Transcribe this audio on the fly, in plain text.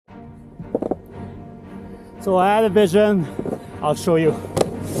So I had a vision. I'll show you.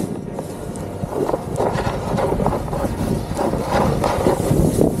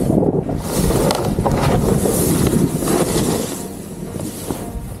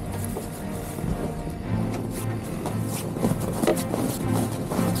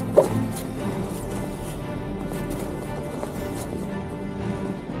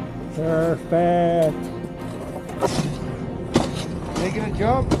 Perfect. Making a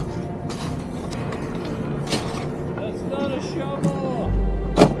jump? That's not a shovel.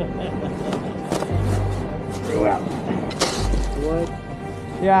 What?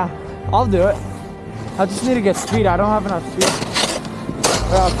 Yeah, I'll do it. I just need to get speed. I don't have enough speed.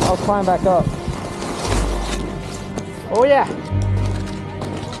 I'll climb back up. Oh yeah.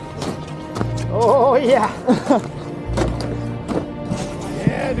 Oh yeah.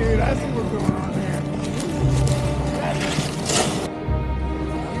 Yeah, dude, I see what's going on there.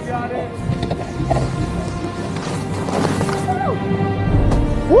 You got it.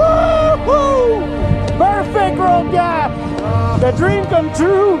 Woo-hoo! Perfect road gap! The dream come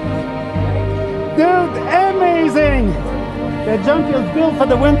true! Dude, amazing! The junk is built for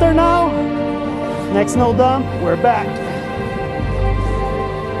the winter now. Next snow dump, we're back.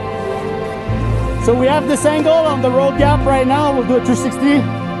 So we have this angle on the road gap right now. We'll do a 360.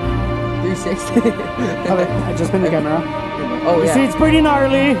 360. Okay, I just spin the camera. Oh You yeah. see, it's pretty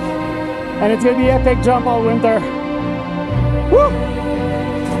gnarly, and it's gonna be epic jump all winter. Woo!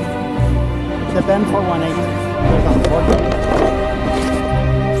 The bend for 180.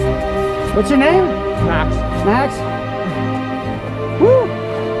 What's your name? Max. Max? Woo!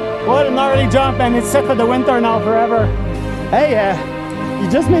 What a gnarly jump, and it's set for the winter now forever. Hey, you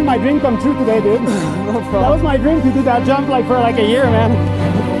just made my dream come true today, dude. No problem. That was my dream to do that jump like for like a year, man.